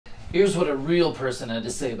Here's what a real person had to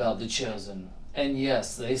say about The Chosen. And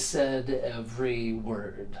yes, they said every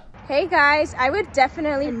word. Hey guys, I would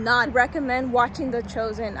definitely not recommend watching The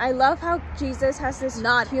Chosen. I love how Jesus has this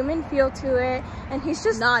not human feel to it, and he's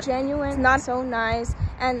just not genuine, not so nice,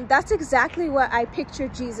 and that's exactly what I picture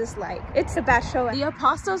Jesus like. It's a bad show. The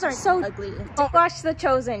apostles are so ugly. Don't watch The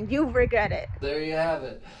Chosen, you'll regret it. There you have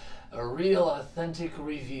it. A real authentic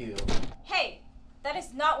review. Hey, that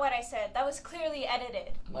is not what I said. That was clearly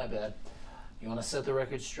edited. My bad. You want to set the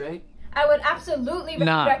record straight? I would absolutely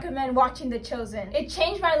recommend watching The Chosen. It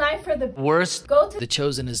changed my life for the worst. Go to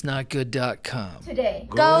thechosenisnotgood.com today.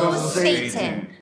 Go Satan!